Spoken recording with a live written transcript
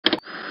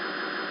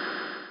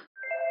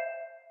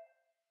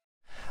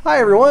Hi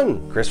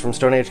everyone, Chris from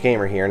Stone Age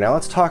Gamer here. Now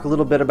let's talk a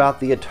little bit about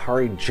the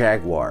Atari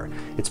Jaguar.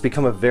 It's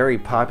become a very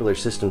popular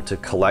system to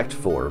collect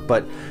for,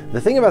 but the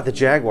thing about the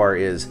Jaguar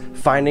is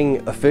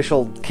finding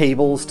official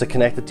cables to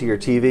connect it to your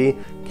TV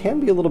can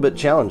be a little bit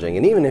challenging.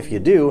 And even if you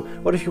do,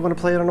 what if you want to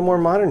play it on a more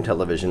modern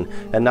television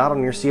and not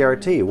on your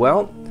CRT?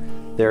 Well,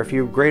 there are a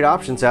few great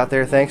options out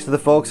there thanks to the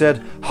folks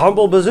at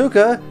Humble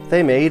Bazooka.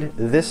 They made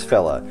this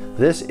fella.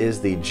 This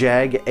is the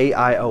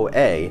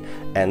JagAIOA,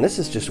 and this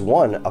is just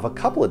one of a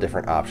couple of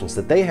different options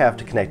that they have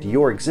to connect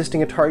your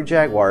existing Atari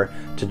Jaguar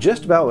to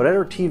just about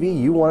whatever TV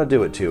you want to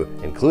do it to,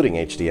 including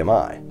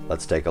HDMI.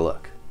 Let's take a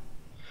look.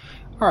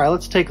 Alright,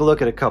 let's take a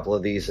look at a couple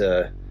of these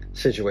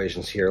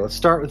situations here. Let's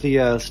start with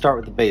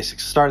the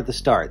basics. Start at the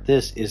start.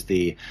 This is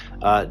the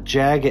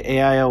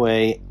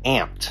JagAIOA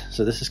amped.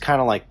 So this is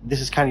kind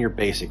of your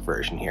basic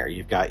version here.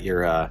 You've got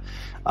your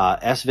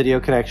S video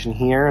connection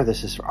here.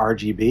 This is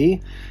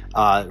RGB.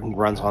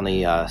 Runs on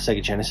the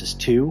Sega Genesis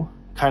 2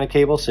 kind of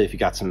cable. So if you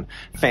got some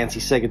fancy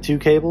Sega 2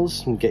 cables,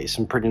 you can get you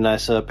some pretty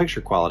nice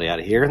picture quality out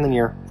of here. And then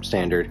your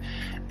standard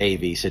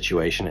AV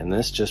situation. And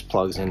this just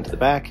plugs into the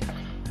back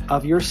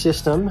of your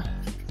system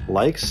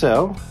like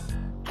so.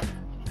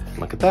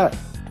 Look at that.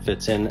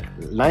 Fits in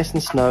nice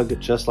and snug,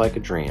 just like a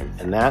dream.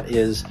 And that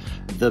is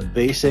the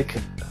basic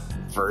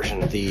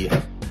version, the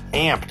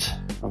amped.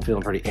 I'm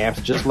feeling pretty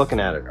amped just looking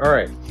at it. All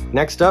right,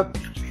 next step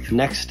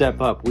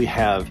up, we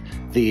have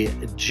the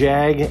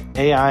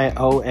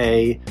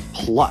JagAIOA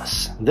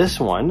Plus. This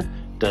one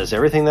does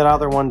everything that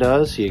other one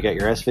does. You got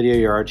your S-Video,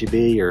 your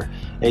RGB, your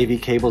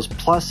AV cables,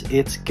 plus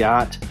it's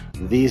got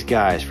these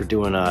guys for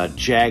doing a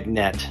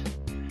JagNet.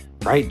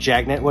 Right,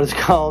 JagNet, what it's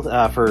called,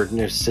 for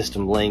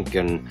System Link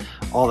and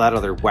all that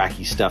other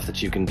wacky stuff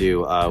that you can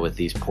do with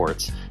these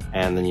ports.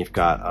 And then you've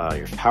got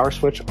your power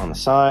switch on the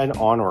side,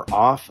 on or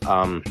off.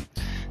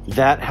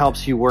 That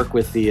helps you work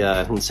with the,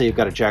 let's say you've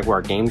got a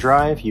Jaguar game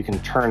drive, you can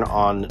turn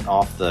on and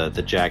off the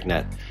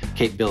JagNet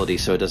capability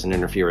so it doesn't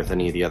interfere with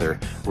any of the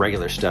other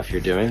regular stuff you're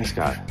doing. It's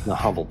got the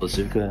Humble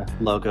Bazooka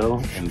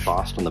logo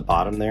embossed on the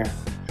bottom there.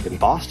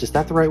 Embossed, is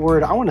that the right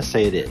word? I want to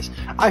say it is.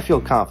 I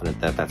feel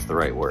confident that that's the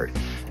right word.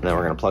 And then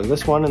we're going to plug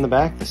this one in the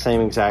back the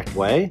same exact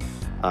way.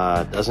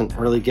 Doesn't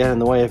really get in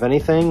the way of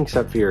anything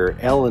except for your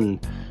L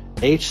and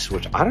H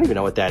switch. I don't even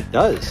know what that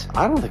does.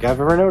 I don't think I've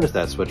ever noticed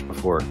that switch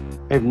before.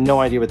 I have no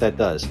idea what that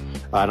does.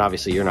 And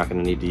obviously you're not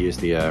going to need to use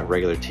the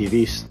regular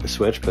TV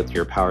switch, but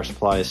your power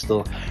supply is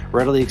still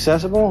readily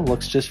accessible.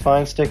 Looks just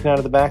fine sticking out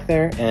of the back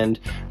there, and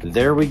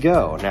there we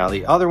go. Now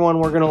the other one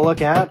we're going to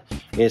look at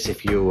is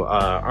if you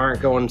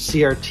aren't going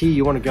CRT,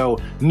 you want to go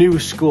new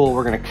school,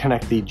 we're going to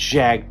connect the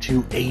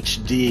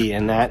Jag2HD,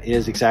 and that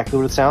is exactly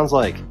what it sounds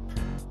like.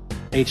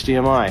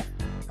 HDMI.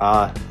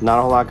 Not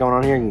a whole lot going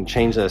on here. You can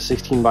change the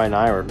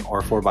 16:9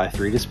 or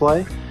 4:3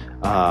 display.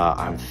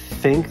 I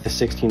think the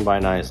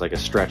 16:9 is like a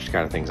stretched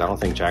kind of thing. I don't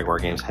think Jaguar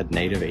games had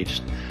native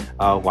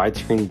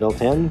widescreen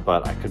built in,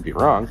 but I could be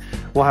wrong.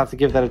 We'll have to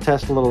give that a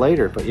test a little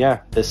later. But yeah,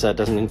 this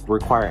doesn't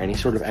require any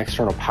sort of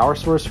external power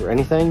source or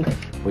anything.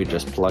 We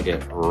just plug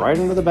it right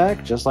into the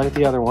back, just like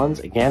the other ones.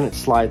 Again, it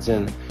slides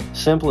in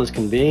simple as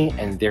can be,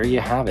 and there you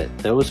have it.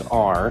 Those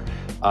are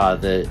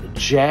the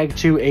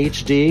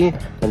Jag2HD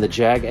and the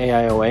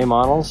JagAIOA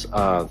models.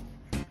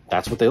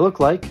 That's what they look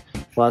like.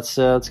 Let's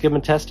give them a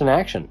test in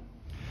action.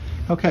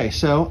 Okay,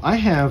 so I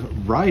have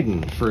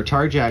Raiden for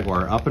Atari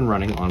Jaguar up and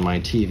running on my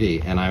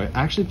TV, and I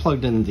actually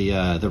plugged in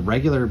the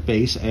regular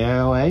base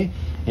AIOA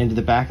into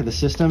the back of the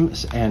system,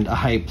 and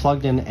I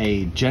plugged in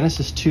a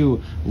Genesis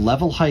 2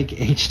 level hike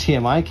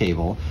HDMI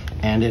cable,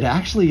 and it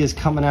actually is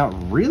coming out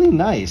really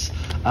nice.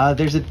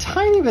 There's a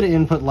tiny bit of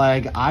input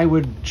lag. I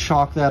would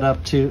chalk that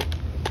up to,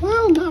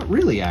 well, not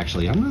really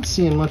actually. I'm not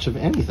seeing much of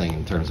anything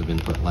in terms of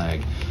input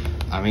lag.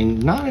 I mean,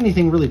 not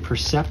anything really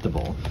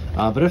perceptible,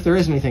 but if there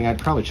is anything, I'd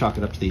probably chalk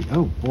it up to the,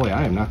 oh boy,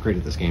 I am not great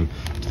at this game,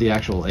 to the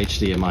actual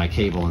HDMI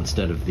cable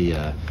instead of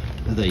the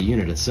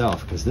unit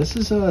itself, because this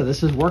is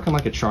working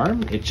like a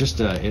charm. It just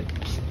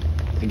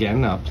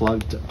again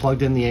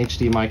plugged in the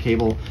HDMI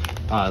cable,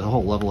 the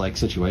whole level-like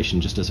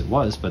situation just as it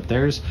was. But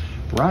there's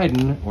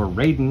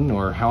Raiden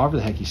or however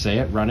the heck you say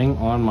it running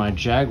on my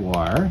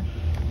Jaguar.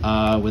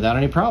 Without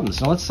any problems.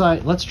 So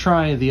let's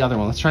try the other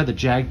one. Let's try the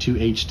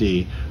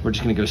Jag2HD. We're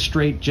just going to go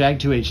straight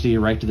Jag2HD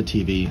right to the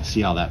TV,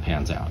 see how that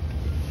pans out.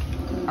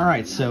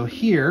 Alright, so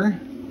here,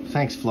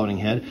 thanks Floating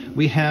Head,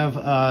 we have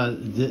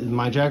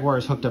my Jaguar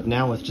is hooked up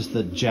now with just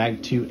the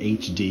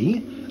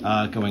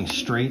Jag2HD, going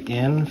straight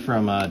in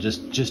from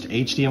just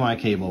HDMI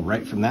cable,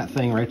 right from that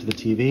thing right to the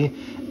TV,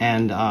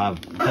 and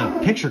the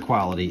picture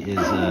quality is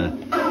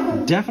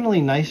definitely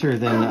nicer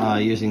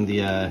than using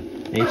the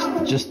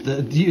what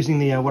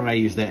did I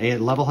use? The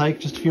level hike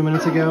just a few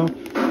minutes ago.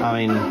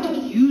 I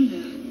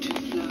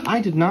mean,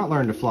 I did not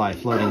learn to fly,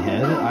 Floating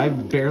Head.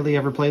 I've barely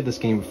ever played this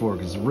game before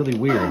because it's really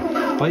weird.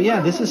 But yeah,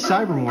 this is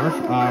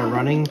Cybermorph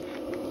running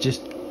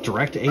just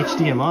direct to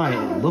HDMI.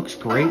 It looks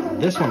great.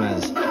 This one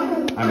has,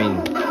 I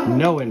mean,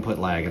 no input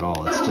lag at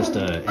all. It's just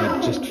it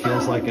just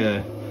feels like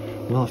a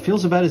Well, it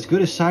feels about as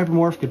good as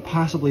Cybermorph could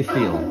possibly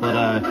feel.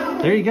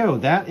 But there you go.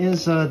 That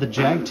is the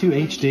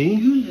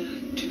Jag2HD.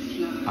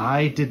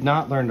 I did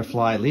not learn to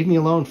fly. Leave me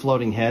alone,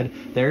 floating head.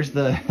 There's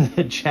the,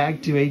 the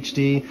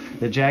Jag2HD,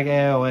 the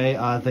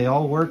JagAIOA. They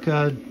all work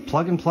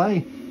plug and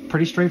play.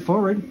 Pretty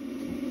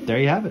straightforward. There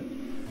you have it.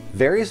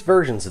 Various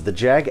versions of the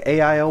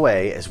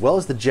JagAIOA as well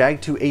as the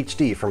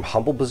Jag2HD from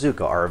Humble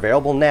Bazooka are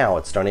available now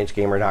at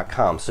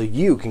StoneAgeGamer.com, so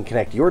you can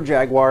connect your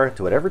Jaguar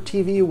to whatever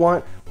TV you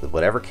want with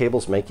whatever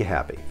cables make you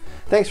happy.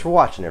 Thanks for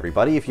watching,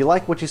 everybody. If you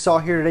like what you saw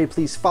here today,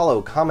 please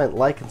follow, comment,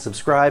 like, and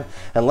subscribe,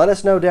 and let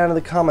us know down in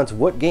the comments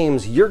what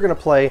games you're going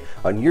to play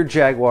on your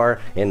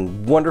Jaguar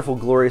in wonderful,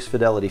 glorious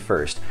fidelity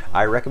first.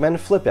 I recommend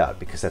Flip Out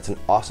because that's an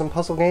awesome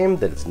puzzle game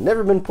that has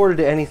never been ported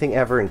to anything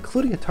ever,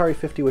 including Atari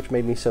 50, which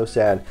made me so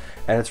sad,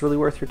 and it's really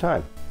worth your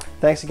time.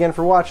 Thanks again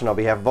for watching. On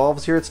behalf of all of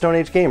us here at Stone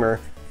Age Gamer,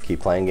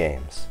 keep playing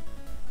games.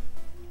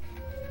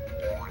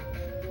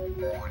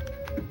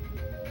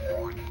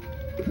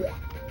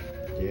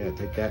 Yeah,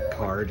 take that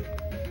card.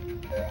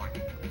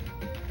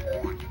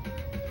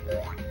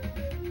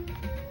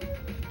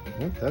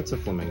 Well, that's a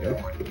flamingo.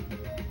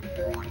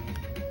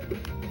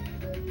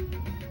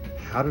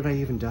 How did I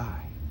even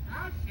die?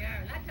 Oh, sure.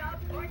 Let's all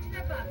torch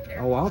the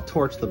bubster. Oh, I'll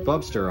torch the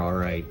bubster, all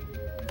right.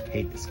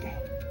 Hate this game.